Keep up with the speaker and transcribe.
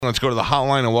Let's go to the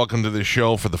hotline and welcome to the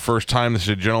show for the first time. This is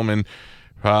a gentleman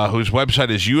whose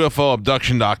website is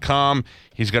UFOabduction.com.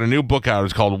 He's got a new book out.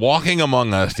 It's called Walking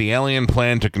Among Us, The Alien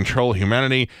Plan to Control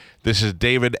Humanity. This is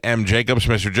David M. Jacobs.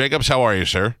 Mr. Jacobs, how are you,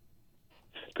 sir?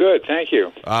 Good, thank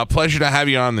you. Pleasure to have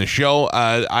you on the show.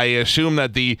 I assume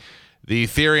that the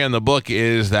theory in the book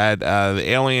is that the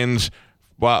aliens,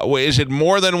 well, is it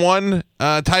more than one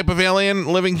type of alien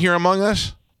living here among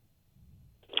us?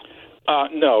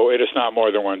 No, it is not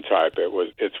more than one type.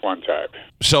 It's one type.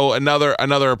 So another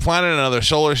planet, another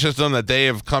solar system that they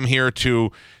have come here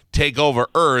to take over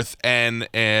Earth, and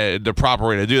the proper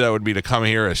way to do that would be to come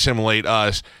here, assimilate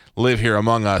us, live here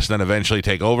among us, then eventually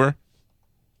take over?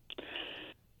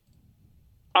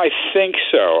 I think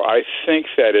so. I think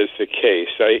that is the case.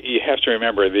 You have to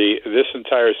remember, this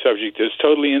entire subject is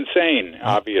totally insane,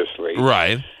 obviously.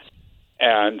 Right.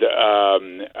 And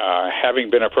having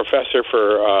been a professor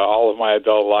for all of my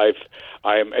adult life,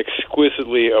 I am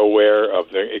exquisitely aware of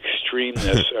the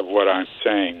extremeness of what I'm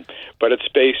saying. But it's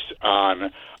based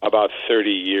on about 30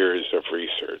 years of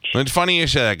research. It's funny you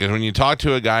say that, because when you talk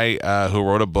to a guy who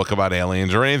wrote a book about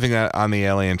aliens or anything on the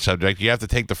alien subject, you have to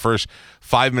take the first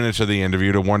 5 minutes of the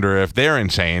interview to wonder if they're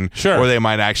insane, sure, or they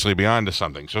might actually be onto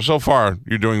something. So far,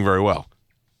 you're doing very well.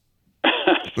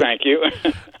 Thank you.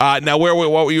 Now, what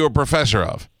were you a professor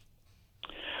of?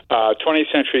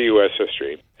 20th century U.S.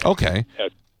 history. Okay.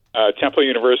 At Temple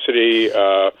University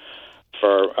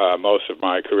for most of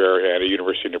my career, and at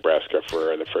University of Nebraska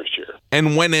for the first year.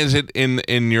 And when is it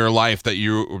in your life that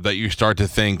you start to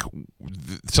think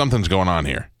something's going on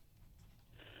here?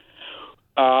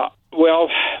 Well,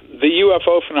 the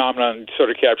UFO phenomenon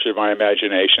sort of captured my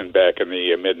imagination back in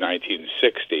the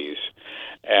mid-1960s.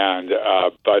 And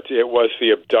but it was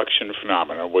the abduction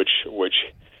phenomenon which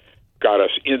got us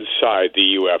inside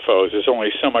the UFOs. There's only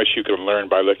so much you can learn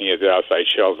by looking at the outside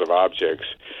shells of objects.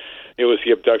 It was the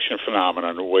abduction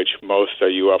phenomenon which most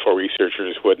UFO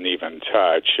researchers wouldn't even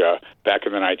touch back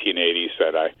in the 1980s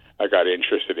that I got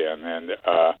interested in.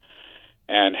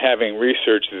 And having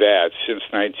researched that since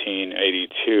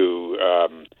 1982,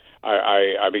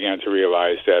 I began to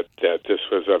realize that this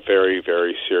was a very,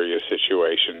 very serious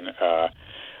situation.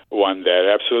 One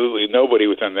that absolutely nobody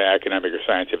within the academic or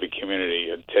scientific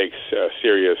community takes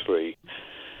seriously.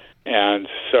 And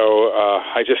so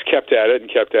I just kept at it and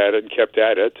kept at it and kept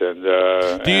at it. And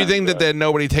do you think that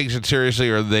nobody takes it seriously,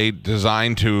 or are they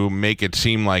designed to make it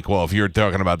seem like, well, if you're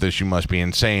talking about this, you must be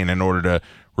insane in order to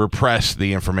repress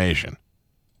the information?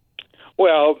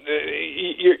 Well,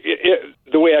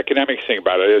 the way academics think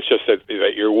about it is just that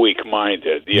you're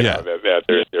weak-minded. You know,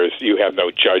 that you have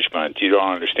no judgment, you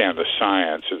don't understand the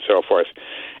science, and so forth.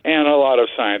 And a lot of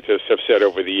scientists have said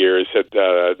over the years that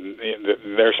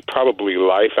there's probably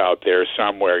life out there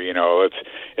somewhere. You know,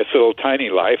 it's little tiny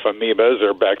life, amoebas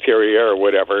or bacteria or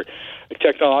whatever.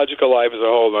 Technological life is a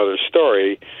whole other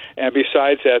story. And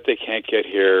besides that, they can't get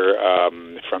here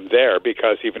from there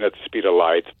because even at the speed of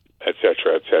light, et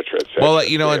cetera, et cetera, et cetera. Well,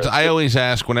 you know, I always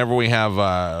ask whenever we have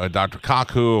Dr.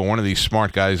 Kaku or one of these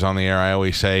smart guys on the air, I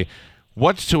always say,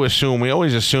 what's to assume? We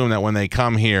always assume that when they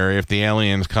come here, if the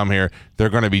aliens come here,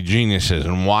 they're going to be geniuses.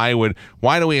 And why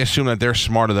do we assume that they're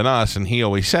smarter than us? And he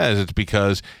always says it's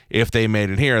because if they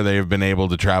made it here, they've been able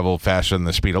to travel faster than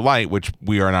the speed of light, which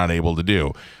we are not able to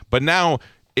do. But now,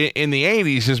 in the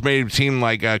 80s, this made it seem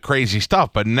like crazy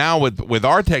stuff. But now with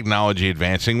our technology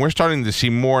advancing, we're starting to see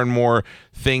more and more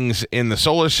things in the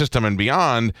solar system and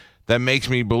beyond that makes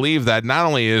me believe that not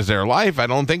only is there life, I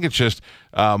don't think it's just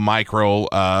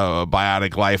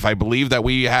microbiotic life. I believe that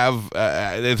we have,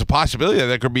 there's a possibility that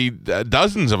there could be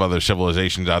dozens of other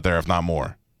civilizations out there, if not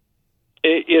more.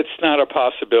 It's not a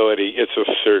possibility, it's a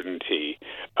certainty.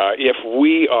 If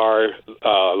we are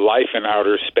life in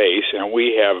outer space and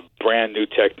we have brand new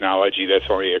technology that's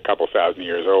only a couple thousand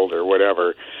years old or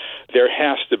whatever, there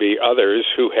has to be others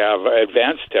who have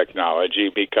advanced technology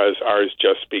because ours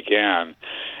just began.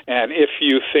 And if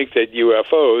you think that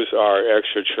UFOs are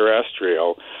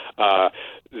extraterrestrial,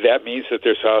 that means that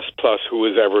there's us plus who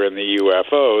is ever in the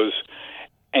UFOs.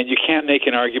 And you can't make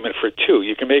an argument for two.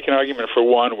 You can make an argument for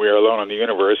one. We're alone in the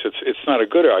universe. It's not a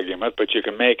good argument, but you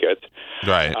can make it.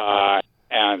 Right.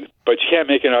 But you can't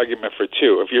make an argument for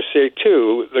two. If you say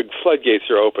two, the floodgates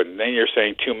are open. Then you're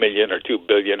saying 2 million or 2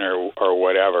 billion or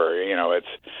whatever. You know,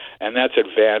 and that's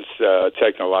advanced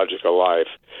technological life.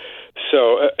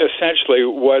 So essentially,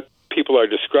 what people are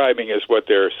describing is what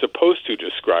they're supposed to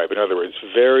describe. In other words,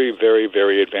 very, very,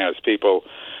 very advanced people.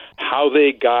 How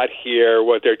they got here,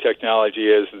 what their technology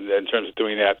is in terms of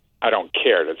doing that, I don't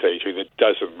care, to tell you the truth. It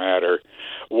doesn't matter.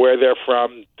 Where they're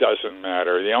from doesn't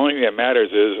matter. The only thing that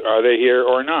matters is, are they here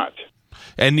or not?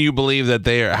 And you believe that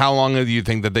how long do you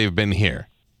think that they've been here?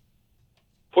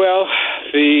 Well,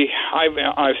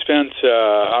 I've spent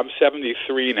I'm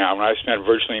 73 now, and I've spent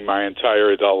virtually my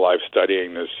entire adult life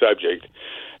studying this subject,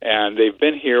 and they've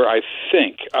been here. I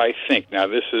think. Now,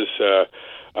 this is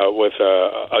with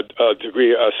a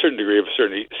certain degree of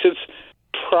certainty since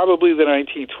probably the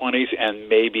 1920s and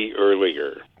maybe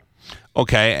earlier.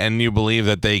 Okay, and you believe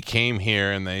that they came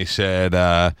here and they said,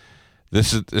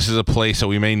 "This is a place that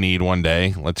we may need one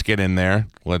day. Let's get in there.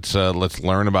 Let's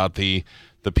learn about the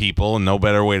people, and no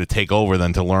better way to take over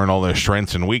than to learn all their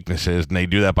strengths and weaknesses, and they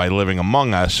do that by living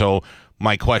among us." So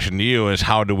my question to you is,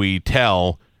 how do we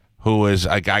tell who is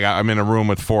I'm in a room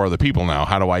with 4 other people now.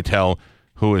 How do I tell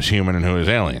who is human and who is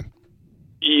alien?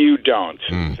 You don't.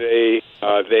 They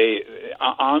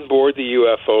on board the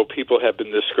UFO, people have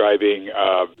been describing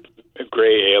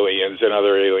gray aliens and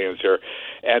other aliens here,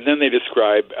 and then they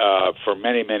describe for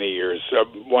many, many years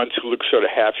ones who look sort of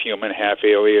half human, half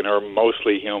alien, or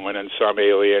mostly human and some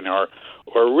alien, or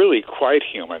really quite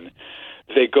human.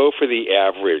 They go for the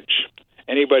average.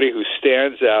 Anybody who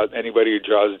stands out, anybody who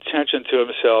draws attention to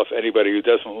himself, anybody who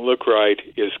doesn't look right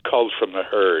is culled from the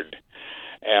herd.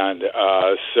 And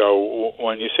so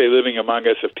when you say living among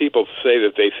us, if people say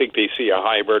that they think they see a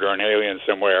hybrid or an alien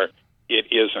somewhere, it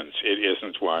isn't. It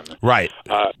isn't one. Right.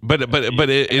 But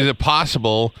is it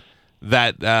possible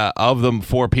that of the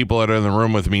 4 people that are in the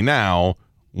room with me now,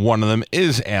 one of them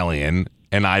is alien,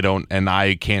 and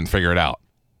I can't figure it out?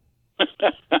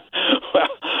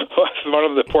 One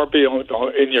of the 4 people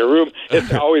in your room.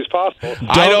 It's always possible.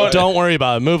 Don't worry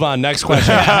about it. Move on. Next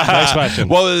question. Next question.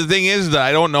 Well, the thing is that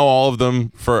I don't know all of them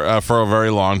for a very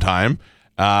long time.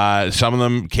 Some of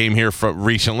them came here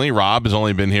recently. Rob has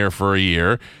only been here for a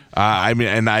year. I'm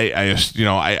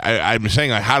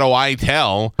saying, like, how do I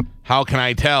tell? How can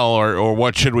I tell, or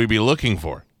what should we be looking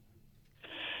for?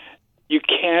 You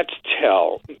can't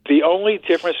tell. The only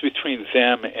difference between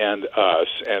them and us,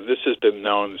 and this has been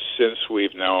known since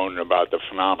we've known about the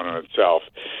phenomenon itself,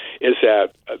 is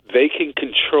that they can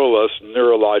control us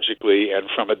neurologically and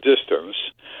from a distance.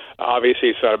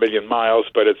 Obviously, it's not a million miles,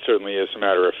 but it certainly is a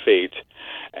matter of fate.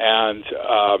 And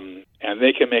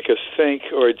they can make us think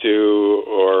or do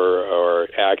or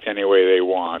act any way they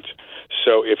want.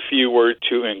 So if you were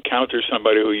to encounter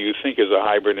somebody who you think is a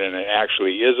hybrid and it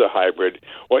actually is a hybrid,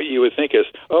 what you would think is,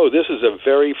 oh, this is a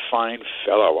very fine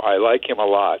fellow. I like him a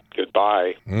lot.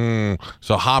 Goodbye.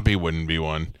 So Hoppy wouldn't be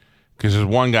one, because there's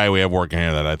one guy we have working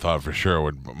here that I thought for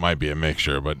sure might be a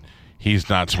mixture, but he's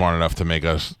not smart enough to make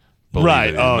us believe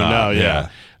right. It. Oh, no, yeah.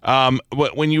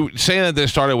 When you say that they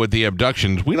started with the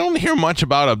abductions, we don't hear much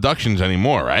about abductions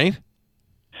anymore, right?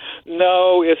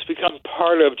 No, it's become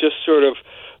part of just sort of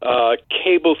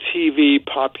cable TV,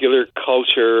 popular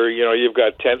culture. You know, you've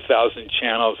got 10,000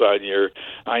 channels on your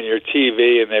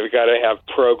TV, and they've got to have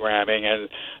programming, and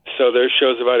so there's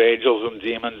shows about angels and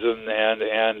demons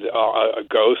and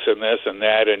ghosts and this and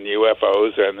that and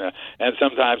UFOs and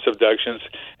sometimes abductions,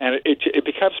 and it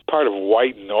becomes part of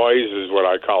white noise, is what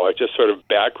I call it, just sort of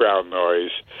background noise,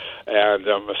 and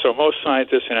so most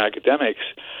scientists and academics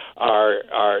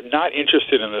are not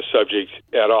interested in the subject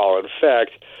at all. In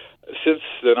fact, since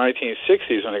the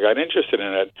 1960s, when I got interested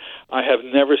in it, I have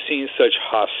never seen such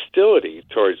hostility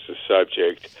towards the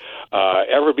subject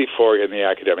ever before in the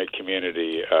academic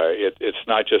community. It's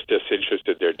not just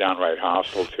disinterested; they're downright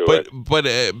hostile to it. But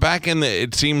back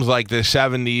it seems like the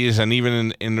 70s and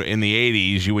even in the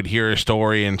 80s, you would hear a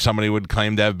story and somebody would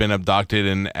claim to have been abducted,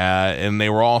 and they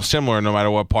were all similar no matter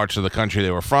what parts of the country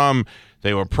they were from.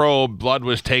 They were probed, blood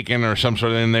was taken, or some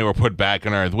sort of, and they were put back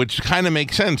on Earth, which kind of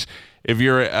makes sense if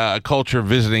you're a culture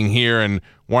visiting here and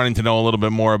wanting to know a little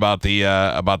bit more about the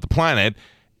planet,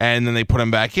 and then they put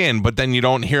them back in. But then you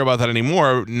don't hear about that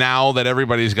anymore. Now that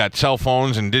everybody's got cell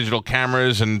phones and digital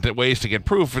cameras and ways to get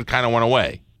proof, it kind of went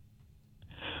away.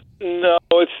 No,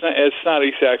 it's not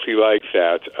exactly like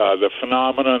that. The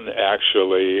phenomenon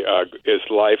actually is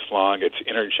lifelong. It's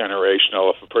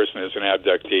intergenerational. If a person is an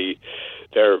abductee,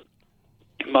 their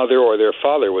mother or their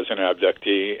father was an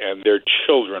abductee, and their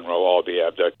children will all be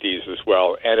abductees as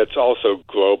well. And it's also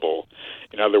global.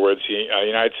 In other words, the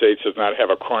United States does not have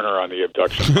a corner on the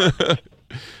abduction market.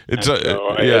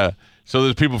 So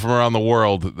there's people from around the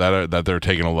world that they're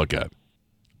taking a look at.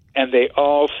 and they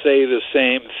all say the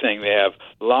same thing. They have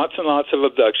lots and lots of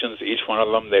abductions. Each one of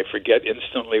them, they forget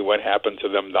instantly what happened to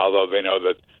them, although they know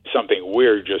that something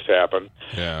weird just happened.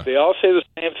 Yeah. They all say the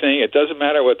same thing. It doesn't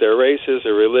matter what their race is,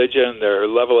 their religion, their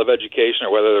level of education,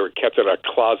 or whether they were kept in a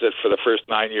closet for the first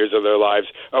 9 years of their lives.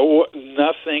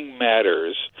 Nothing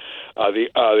matters.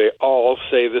 They all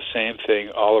say the same thing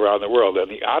all around the world.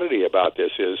 And the oddity about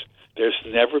this is there's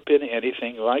never been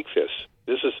anything like this.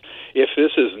 If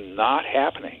this is not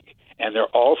happening, and they're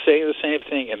all saying the same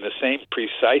thing in the same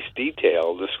precise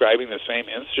detail, describing the same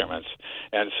instruments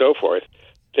and so forth,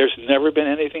 there's never been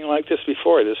anything like this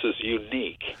before. This is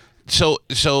unique. So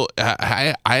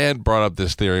I had brought up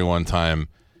this theory one time.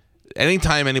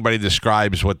 Anytime anybody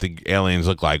describes what the aliens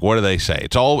look like, what do they say?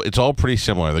 It's all pretty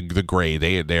similar. The gray.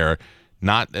 They're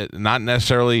not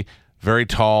necessarily very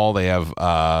tall. They have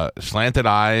slanted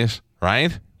eyes,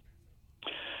 right?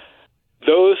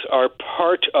 Those are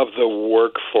part of the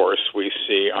workforce we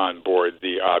see on board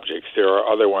the objects. There are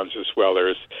other ones as well.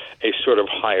 There's a sort of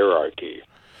hierarchy.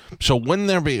 So wouldn't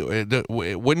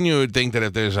you think that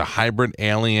if there's a hybrid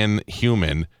alien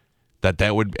human,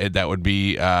 that would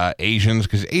be Asians?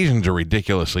 Because Asians are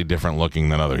ridiculously different looking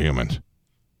than other humans.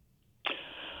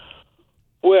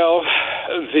 Well,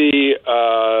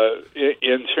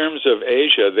 in terms of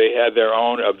Asia, they had their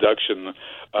own abduction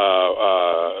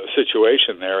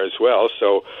situation there as well.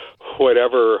 So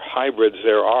whatever hybrids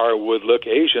there are would look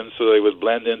Asian, so they would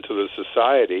blend into the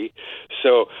society.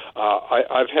 So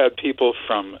I've had people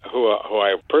from who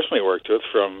I personally worked with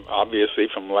obviously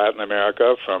from Latin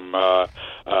America, from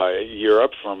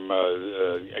Europe, from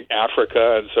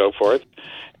Africa, and so forth.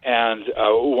 And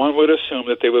one would assume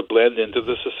that they would blend into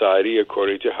the society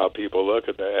according to how people look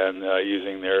at that, and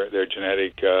using their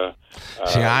genetic.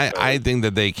 See, I think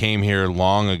that they came here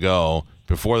long ago,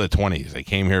 before the 1920s. They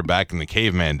came here back in the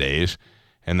caveman days,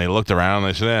 and they looked around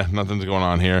and they said, nothing's going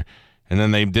on here. And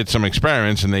then they did some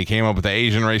experiments, and they came up with the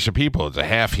Asian race of people. It's a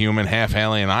half human, half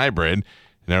alien hybrid. And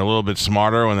they're a little bit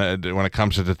smarter when it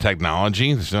comes to the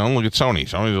technology. So look at Sony.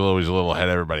 Sony's always a little ahead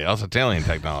of everybody else. It's alien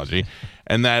technology.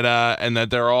 And that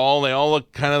they all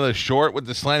look kind of the short with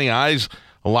the slanting eyes.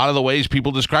 A lot of the ways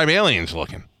people describe aliens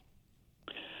looking.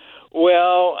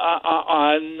 Well,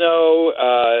 no,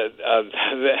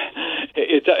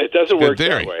 it doesn't work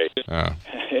that way.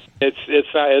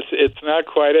 It's not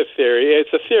quite a theory.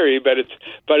 It's a theory, but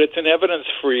it's an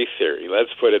evidence-free theory. Let's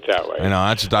put it that way. I know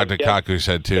that's what Dr. Kaku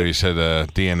said too. He said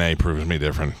DNA proves me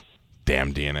different.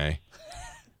 Damn DNA.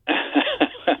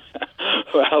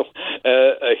 Well,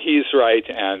 he's right,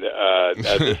 and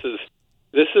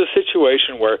this is a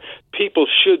situation where people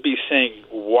should be saying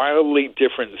wildly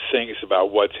different things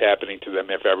about what's happening to them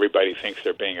if everybody thinks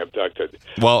they're being abducted.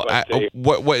 Well,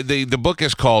 the book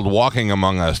is called Walking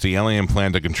Among Us, The Alien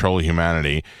Plan to Control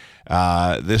Humanity.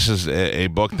 This is a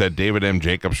book that David M.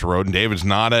 Jacobs wrote, and David's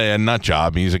not a nut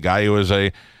job. He's a guy who was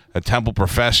a Temple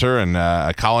professor and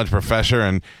a college professor,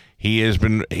 and he has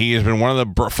been one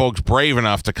of the folks brave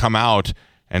enough to come out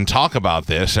and talk about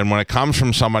this. And when it comes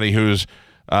from somebody who's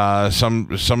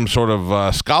some sort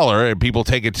of scholar, people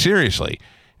take it seriously.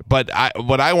 But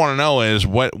what I want to know is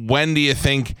when do you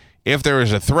think, if there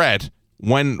is a threat,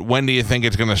 when do you think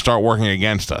it's going to start working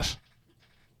against us?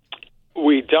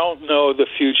 We don't know the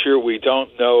future. We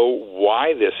don't know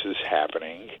why this is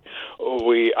happening.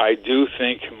 I do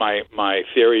think my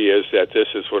theory is that this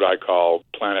is what I call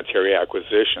planetary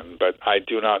acquisition, but I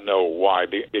do not know why,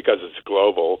 because it's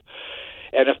global.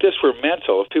 And if this were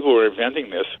mental, if people were inventing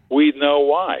this, we'd know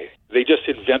why. They just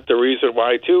invent the reason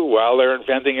why, too, while they're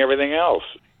inventing everything else.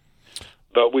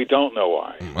 But we don't know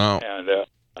why. Well, and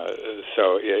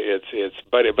so it's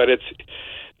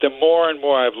the more and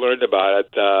more I've learned about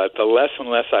it, the less and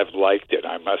less I've liked it,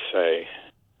 I must say.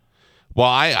 Well,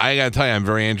 I got to tell you, I'm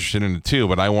very interested in it, too,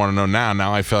 but I want to know now.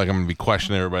 Now I feel like I'm going to be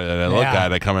questioning everybody that I look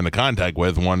at, I come into contact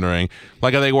with, wondering,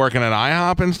 like, are they working at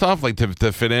IHOP and stuff, like,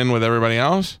 to fit in with everybody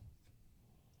else?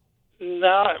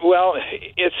 No, well,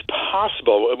 it's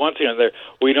possible. One thing,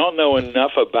 we don't know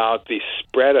enough about the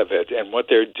spread of it and what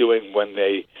they're doing when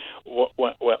they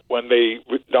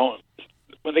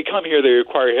come here. They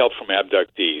require help from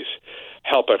abductees,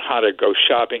 help on how to go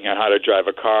shopping and how to drive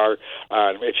a car.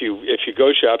 If you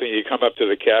go shopping, you come up to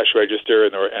the cash register,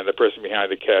 and the person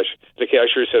behind the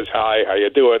cashier says, "Hi, how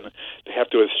you doing?" They have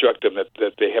to instruct them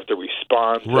that they have to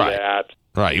respond to that.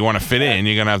 Right. You want to fit in,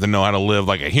 you're going to have to know how to live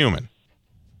like a human.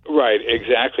 Right,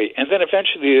 exactly. And then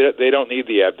eventually they don't need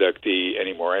the abductee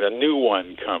anymore, and a new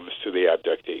one comes to the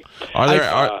abductee.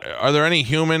 Are there any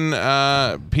human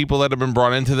people that have been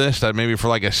brought into this that maybe for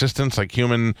like assistance, like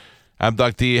human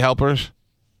abductee helpers?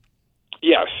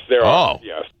 Yes, there are.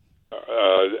 Yes,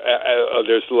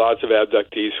 There's lots of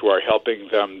abductees who are helping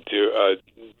them to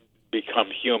become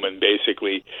human,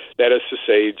 basically. That is to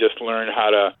say, just learn how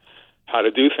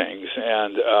to do things.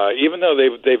 And even though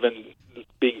they've been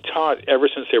being taught ever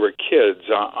since they were kids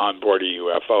on board a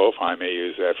UFO, if I may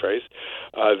use that phrase,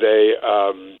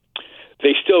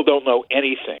 they still don't know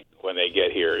anything when they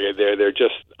get here. They're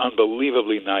just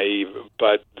unbelievably naive,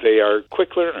 but they are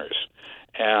quick learners.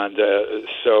 And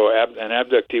so an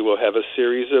abductee will have a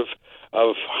series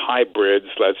of hybrids,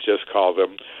 let's just call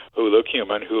them, who look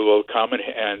human, who will come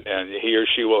and he or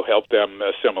she will help them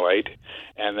assimilate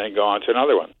and then go on to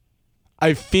another one.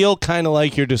 I feel kind of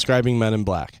like you're describing Men in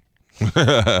Black.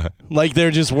 Like they're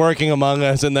just working among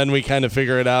us, and then we kind of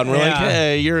figure it out, and we're like,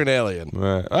 hey, you're an alien.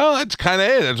 Well, that's kind of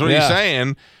it. That's what he's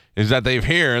saying, is that they've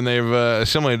here and they've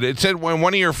assimilated. It said when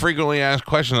one of your frequently asked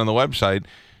questions on the website,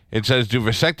 it says, do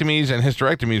vasectomies and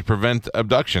hysterectomies prevent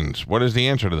abductions? What is the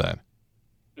answer to that?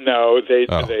 No, they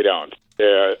don't.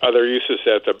 There are other uses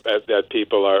that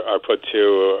people are put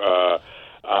to.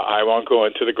 I won't go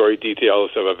into the gory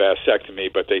details of a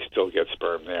vasectomy, but they still get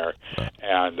sperm there,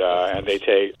 and they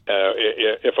take.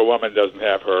 If a woman doesn't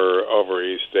have her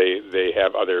ovaries, they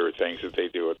have other things that they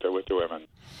do with the women.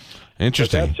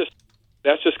 Interesting.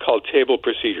 That's just called table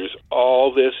procedures.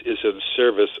 All this is in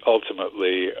service,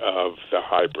 ultimately, of the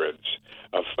hybrids,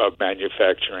 of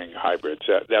manufacturing hybrids.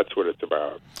 That's what it's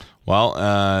about.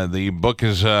 Well, the book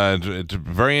is it's a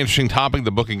very interesting topic.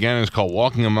 The book, again, is called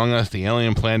Walking Among Us, The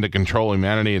Alien Plan to Control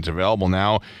Humanity. It's available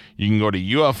now. You can go to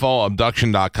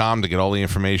ufoabduction.com to get all the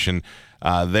information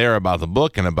there about the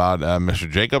book and about Mr.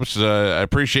 Jacobs. I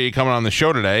appreciate you coming on the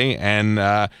show today. And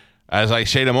as I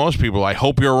say to most people, I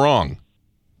hope you're wrong.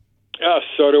 Yeah,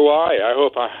 so do I.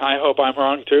 I hope I'm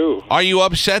wrong, too. Are you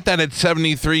upset that at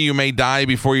 73 you may die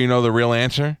before you know the real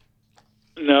answer?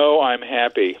 No, I'm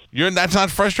happy. That's not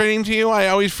frustrating to you? I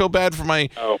always feel bad for my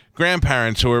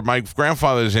grandparents my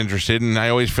grandfather's interested, and I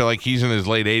always feel like he's in his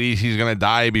late 80s. He's going to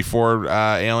die before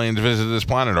aliens visit this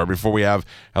planet, or before we have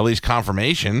at least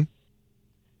confirmation.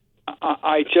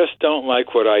 I just don't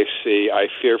like what I see. I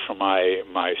fear for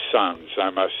my sons, I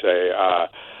must say.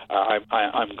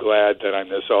 I'm glad that I'm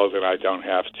this old and I don't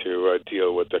have to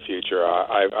deal with the future.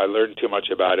 I learned too much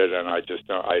about it, and I just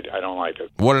don't. I don't like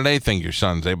it. What do they think, your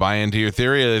sons? They buy into your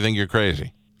theory, or they think you're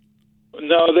crazy?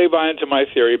 No, they buy into my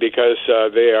theory because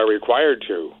they are required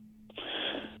to.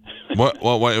 What?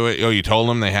 Oh, you told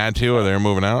them they had to, or they're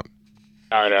moving out?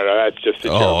 No, that's just a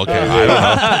joke. Oh, okay. I don't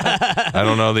know. I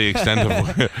don't know the extent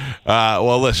of.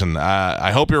 Well, listen.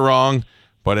 I hope you're wrong,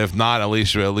 but if not, at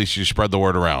least you spread the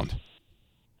word around.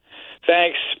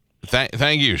 Thanks.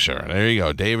 Thank you, sir. There you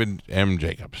go, David M.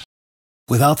 Jacobs.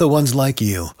 Without the ones like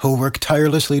you, who work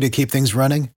tirelessly to keep things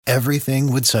running,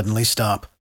 everything would suddenly stop.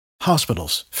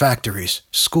 Hospitals, factories,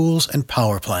 schools, and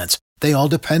power plants, they all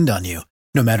depend on you.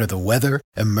 No matter the weather,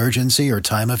 emergency, or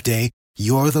time of day,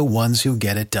 you're the ones who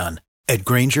get it done. At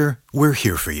Grainger, we're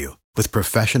here for you with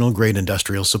professional-grade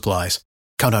industrial supplies.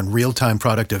 Count on real-time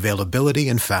product availability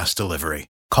and fast delivery.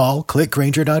 Call, click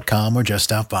Grainger.com, or just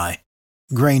stop by.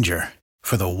 Grainger,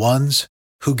 for the ones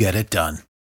who get it done.